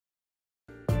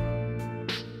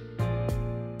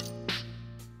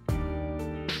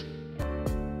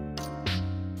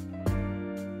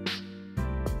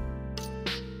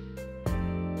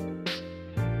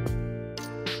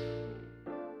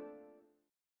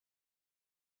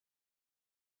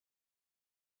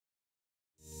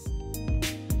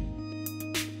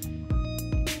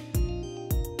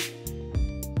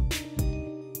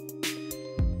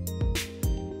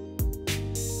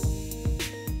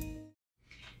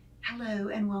Hello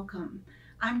and welcome.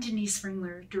 I'm Denise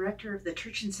Ringler, Director of the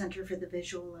Turchin Center for the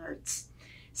Visual Arts.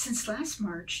 Since last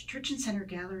March, Turchin Center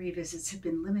gallery visits have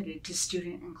been limited to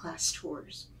student and class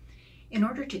tours. In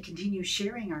order to continue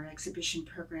sharing our exhibition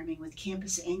programming with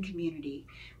campus and community,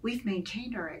 we've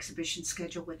maintained our exhibition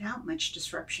schedule without much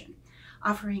disruption,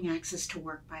 offering access to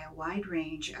work by a wide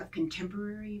range of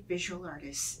contemporary visual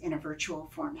artists in a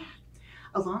virtual format,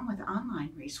 along with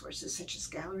online resources such as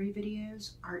gallery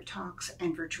videos, art talks,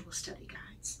 and virtual study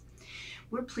guides.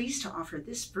 We're pleased to offer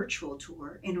this virtual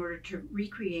tour in order to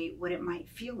recreate what it might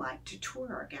feel like to tour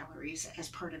our galleries as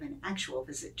part of an actual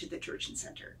visit to the Turchin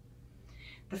Center.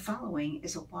 The following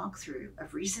is a walkthrough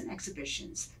of recent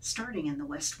exhibitions starting in the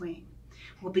West Wing.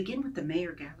 We'll begin with the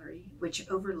Mayer Gallery, which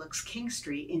overlooks King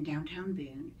Street in downtown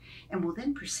Boone, and will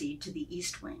then proceed to the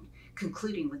East Wing,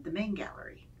 concluding with the main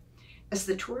gallery. As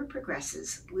the tour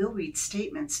progresses, we'll read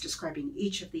statements describing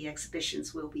each of the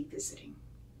exhibitions we'll be visiting.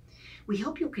 We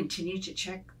hope you'll continue to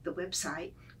check the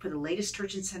website for the latest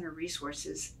Turchin Center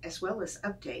resources, as well as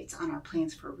updates on our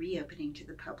plans for reopening to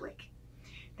the public.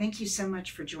 Thank you so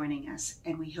much for joining us,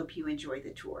 and we hope you enjoy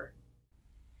the tour.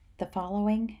 The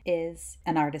following is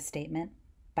an artist statement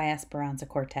by Esperanza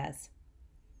Cortez.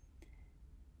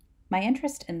 My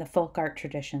interest in the folk art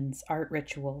traditions, art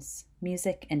rituals,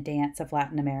 music and dance of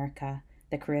Latin America,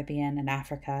 the Caribbean, and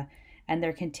Africa, and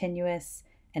their continuous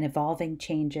and evolving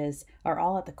changes are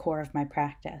all at the core of my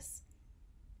practice.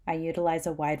 I utilize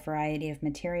a wide variety of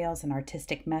materials and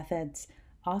artistic methods,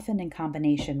 often in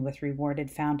combination with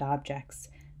rewarded found objects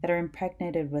that are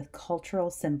impregnated with cultural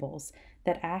symbols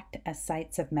that act as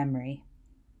sites of memory.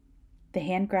 The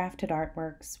handcrafted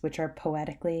artworks, which are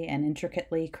poetically and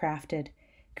intricately crafted,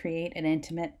 create an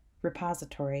intimate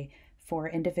repository for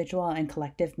individual and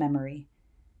collective memory,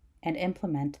 and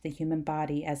implement the human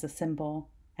body as a symbol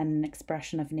and an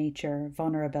expression of nature,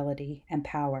 vulnerability, and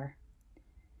power.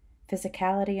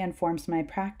 Physicality informs my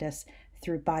practice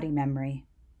through body memory.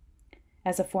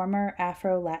 As a former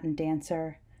Afro-Latin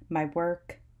dancer, my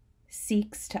work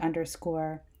seeks to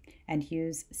underscore and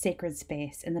use sacred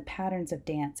space in the patterns of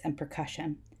dance and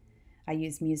percussion. I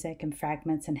use music and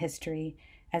fragments and history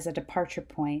as a departure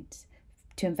point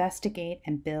to investigate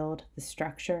and build the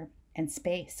structure and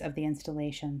space of the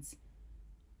installations.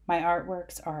 My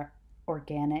artworks are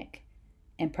organic,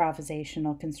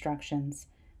 improvisational constructions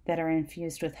that are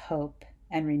infused with hope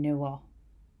and renewal.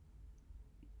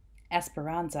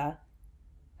 Esperanza,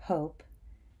 hope,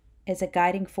 is a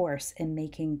guiding force in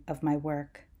making of my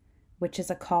work, which is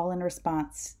a call and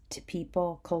response to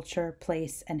people, culture,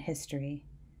 place, and history.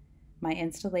 My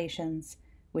installations,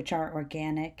 which are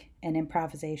organic and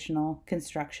improvisational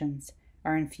constructions,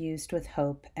 are infused with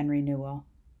hope and renewal.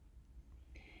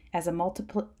 As a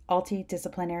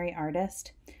multidisciplinary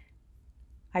artist,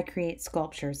 I create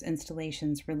sculptures,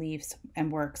 installations, reliefs, and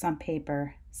works on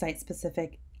paper,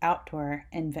 site-specific outdoor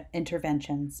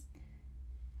interventions.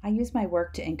 I use my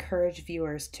work to encourage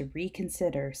viewers to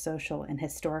reconsider social and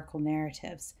historical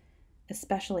narratives,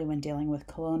 especially when dealing with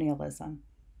colonialism,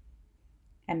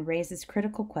 and raises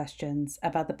critical questions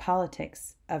about the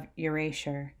politics of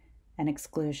erasure and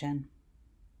exclusion.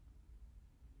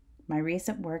 My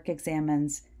recent work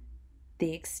examines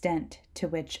the extent to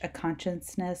which a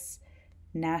consciousness,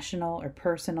 national or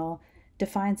personal,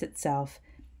 defines itself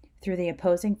through the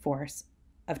opposing force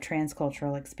of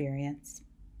transcultural experience.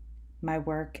 My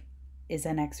work is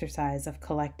an exercise of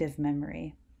collective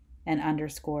memory and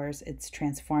underscores its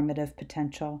transformative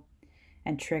potential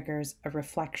and triggers a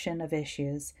reflection of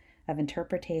issues of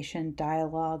interpretation,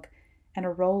 dialogue, and a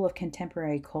role of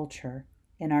contemporary culture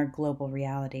in our global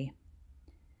reality.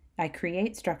 I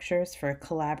create structures for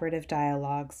collaborative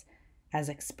dialogues as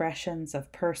expressions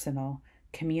of personal,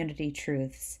 community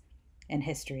truths and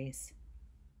histories.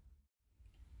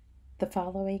 The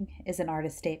following is an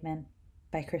artist statement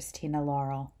by Christina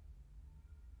Laurel.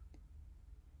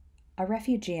 A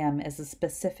refugium is a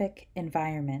specific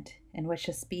environment in which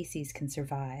a species can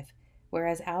survive,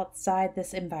 whereas outside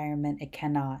this environment it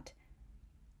cannot.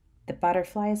 The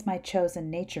butterfly is my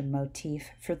chosen nature motif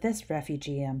for this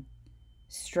refugium,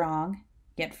 strong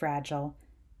yet fragile,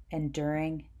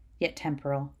 enduring yet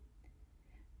temporal.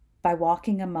 By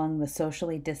walking among the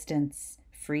socially distanced,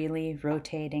 freely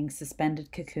rotating,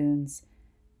 suspended cocoons,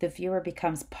 the viewer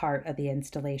becomes part of the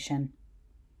installation.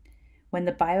 When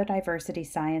the biodiversity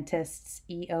scientists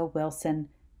E.O. Wilson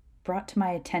brought to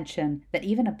my attention that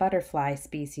even a butterfly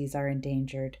species are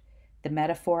endangered, the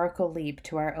metaphorical leap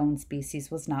to our own species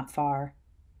was not far.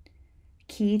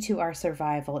 Key to our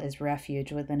survival is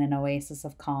refuge within an oasis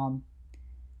of calm,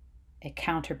 a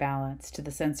counterbalance to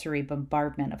the sensory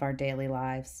bombardment of our daily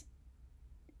lives.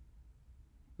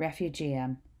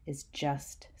 Refugium is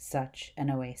just such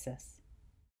an oasis.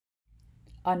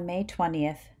 On May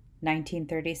 20th,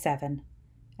 1937,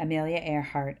 Amelia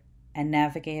Earhart and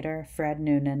navigator Fred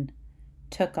Noonan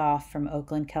took off from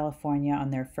Oakland, California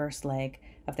on their first leg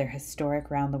of their historic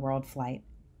round-the-world flight.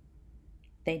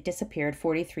 They disappeared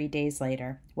 43 days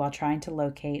later while trying to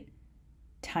locate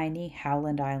tiny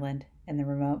Howland Island in the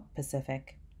remote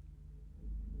Pacific.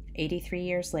 83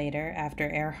 years later, after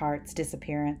Earhart's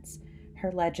disappearance,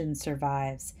 her legend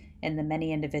survives in the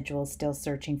many individuals still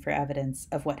searching for evidence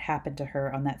of what happened to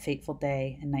her on that fateful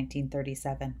day in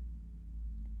 1937.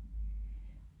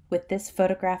 With this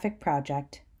photographic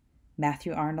project,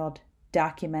 Matthew Arnold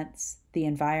documents the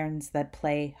environs that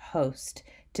play host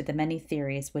to the many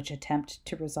theories which attempt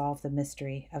to resolve the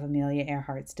mystery of Amelia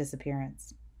Earhart's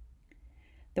disappearance.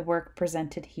 The work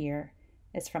presented here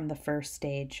is from the first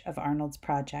stage of Arnold's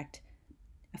project,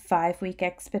 a 5-week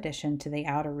expedition to the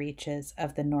outer reaches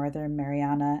of the Northern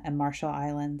Mariana and Marshall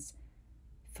Islands,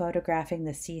 photographing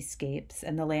the seascapes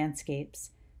and the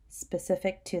landscapes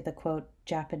specific to the, quote,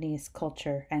 Japanese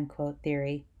culture, end quote,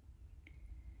 theory.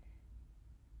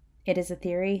 It is a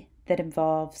theory that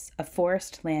involves a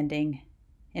forced landing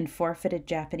in forfeited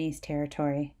Japanese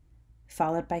territory,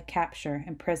 followed by capture,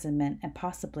 imprisonment, and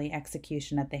possibly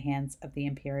execution at the hands of the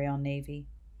Imperial Navy.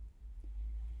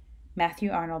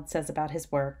 Matthew Arnold says about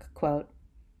his work, quote,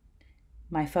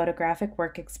 "My photographic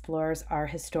work explores our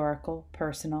historical,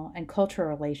 personal, and cultural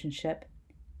relationship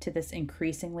to this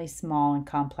increasingly small and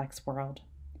complex world.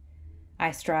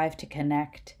 I strive to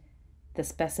connect the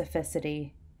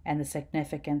specificity and the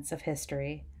significance of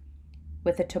history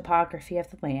with the topography of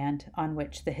the land on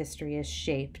which the history is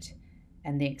shaped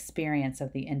and the experience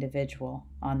of the individual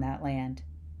on that land."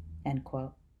 End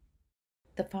quote.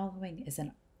 The following is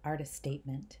an artist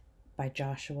statement by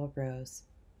Joshua Rose.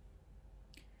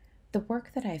 The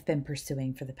work that I've been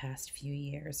pursuing for the past few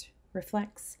years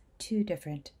reflects two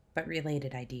different but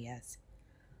related ideas.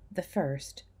 The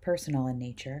first, personal in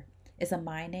nature, is a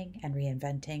mining and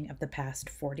reinventing of the past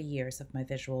 40 years of my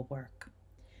visual work.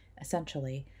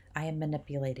 Essentially, I am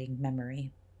manipulating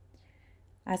memory.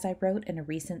 As I wrote in a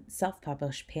recent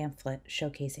self-published pamphlet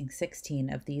showcasing 16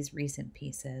 of these recent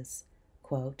pieces,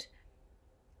 quote,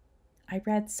 "I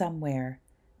read somewhere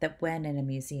that when in a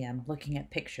museum looking at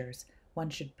pictures,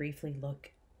 one should briefly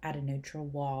look at a neutral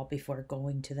wall before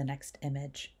going to the next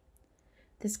image.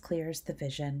 This clears the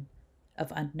vision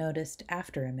of unnoticed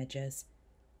after images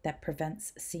that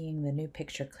prevents seeing the new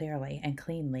picture clearly and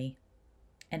cleanly,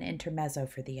 an intermezzo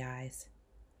for the eyes.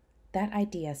 That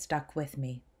idea stuck with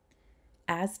me,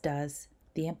 as does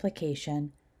the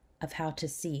implication of how to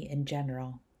see in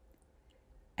general.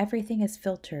 Everything is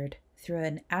filtered through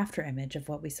an afterimage of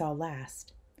what we saw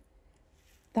last.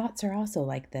 Thoughts are also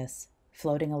like this,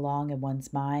 floating along in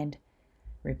one's mind,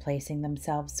 replacing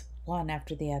themselves one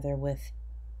after the other with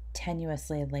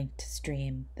tenuously linked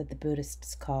stream that the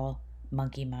Buddhists call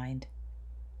monkey mind.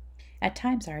 At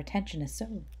times our attention is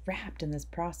so wrapped in this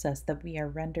process that we are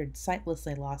rendered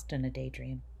sightlessly lost in a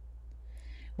daydream.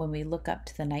 When we look up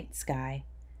to the night sky,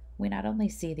 we not only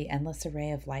see the endless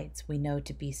array of lights we know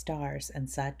to be stars and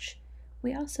such,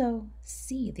 we also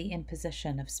see the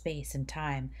imposition of space and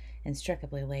time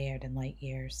inextricably layered in light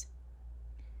years.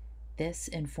 This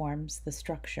informs the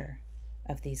structure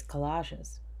of these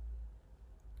collages.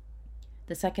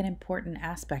 The second important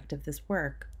aspect of this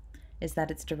work is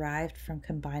that it's derived from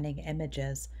combining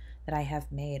images that I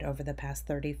have made over the past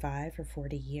 35 or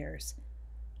 40 years,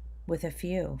 with a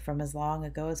few from as long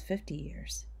ago as 50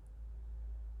 years.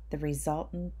 The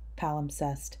resultant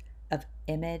palimpsest of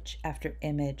image after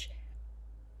image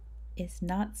is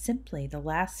not simply the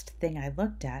last thing I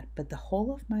looked at, but the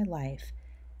whole of my life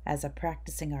as a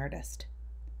practicing artist.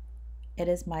 It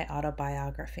is my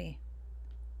autobiography,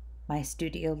 my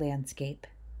studio landscape,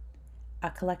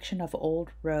 a collection of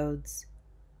old roads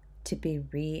to be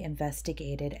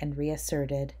re-investigated and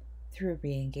reasserted through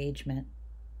re-engagement.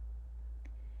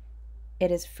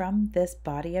 It is from this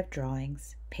body of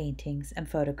drawings, paintings, and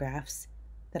photographs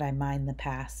that I mine the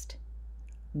past,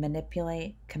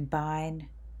 manipulate, combine,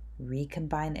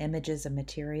 recombine images and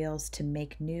materials to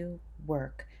make new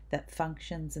work that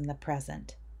functions in the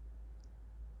present.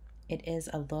 It is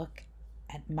a look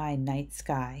at my night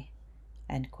sky."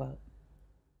 End quote.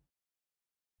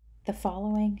 The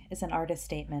following is an artist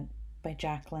statement by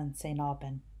Jacqueline St.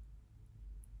 Aubin.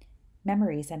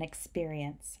 "Memories and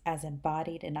experience as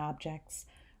embodied in objects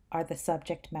are the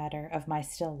subject matter of my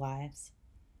still lives.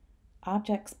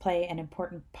 Objects play an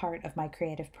important part of my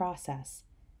creative process.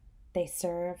 They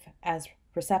serve as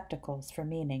receptacles for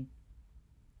meaning.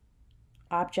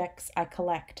 Objects I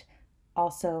collect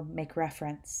also make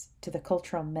reference to the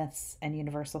cultural myths and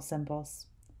universal symbols.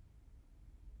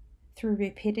 Through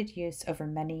repeated use over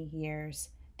many years,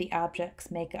 the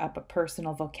objects make up a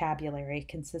personal vocabulary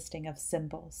consisting of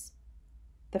symbols.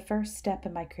 The first step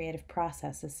in my creative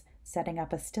process is setting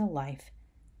up a still life.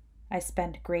 I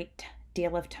spend a great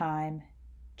deal of time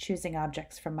choosing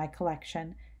objects from my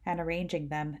collection and arranging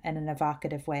them in an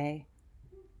evocative way.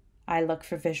 I look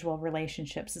for visual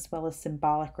relationships as well as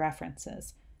symbolic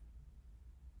references,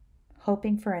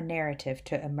 hoping for a narrative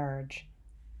to emerge.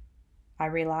 I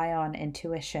rely on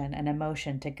intuition and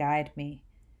emotion to guide me.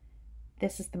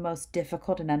 This is the most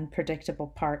difficult and unpredictable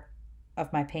part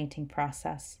of my painting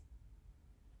process.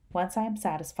 Once I am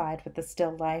satisfied with the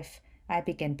still life, I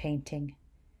begin painting.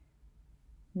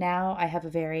 Now I have a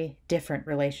very different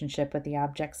relationship with the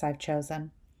objects I've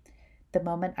chosen. The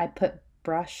moment I put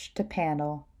brush to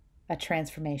panel, a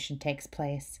transformation takes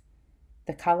place.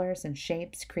 The colors and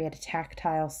shapes create a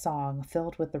tactile song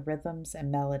filled with the rhythms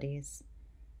and melodies.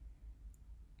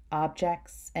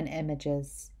 Objects and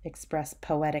images express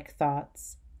poetic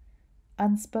thoughts.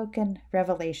 Unspoken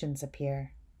revelations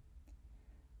appear.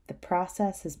 The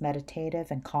process is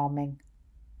meditative and calming.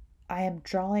 I am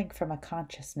drawing from a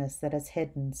consciousness that is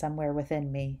hidden somewhere within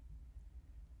me.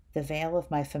 The veil of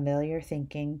my familiar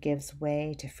thinking gives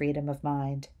way to freedom of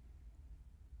mind.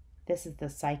 This is the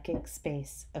psychic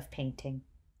space of painting.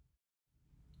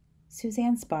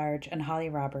 Suzanne Sparge and Holly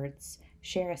Roberts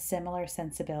share a similar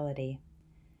sensibility.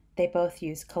 They both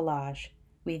use collage,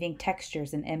 weaving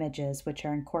textures and images which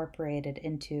are incorporated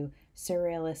into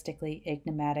surrealistically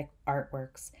enigmatic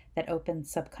artworks that open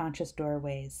subconscious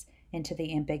doorways into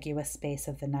the ambiguous space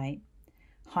of the night.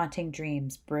 Haunting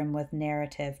dreams brim with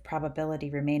narrative, probability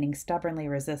remaining stubbornly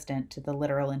resistant to the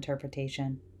literal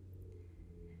interpretation.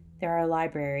 There are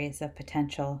libraries of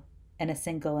potential in a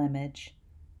single image,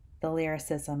 the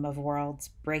lyricism of worlds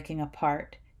breaking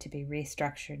apart to be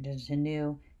restructured into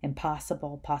new,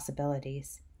 impossible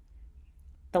possibilities.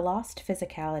 The lost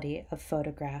physicality of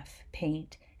photograph,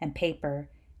 paint, and paper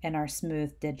in our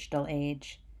smooth digital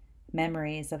age,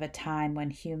 memories of a time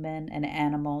when human and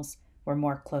animals were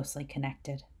more closely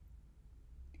connected.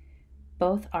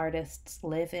 Both artists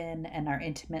live in and are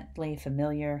intimately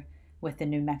familiar with the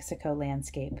New Mexico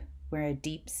landscape, where a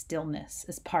deep stillness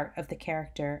is part of the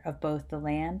character of both the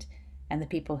land and the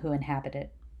people who inhabit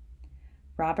it.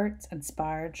 Roberts and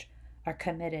Sparge are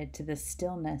committed to the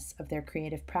stillness of their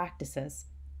creative practices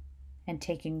and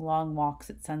taking long walks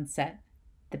at sunset,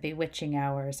 the bewitching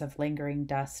hours of lingering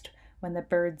dusk when the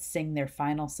birds sing their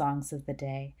final songs of the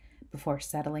day before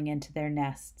settling into their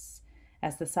nests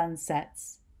as the sun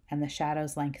sets and the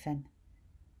shadows lengthen.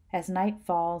 As night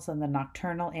falls and the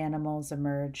nocturnal animals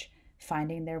emerge,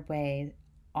 finding their way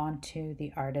onto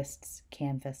the artist's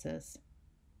canvases.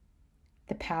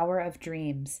 The power of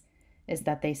dreams is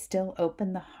that they still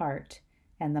open the heart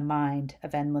and the mind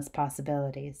of endless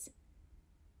possibilities.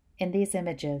 In these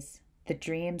images, the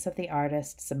dreams of the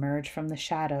artists emerge from the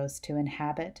shadows to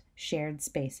inhabit shared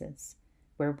spaces,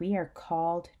 where we are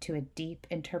called to a deep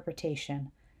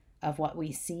interpretation of what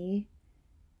we see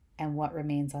and what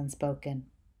remains unspoken.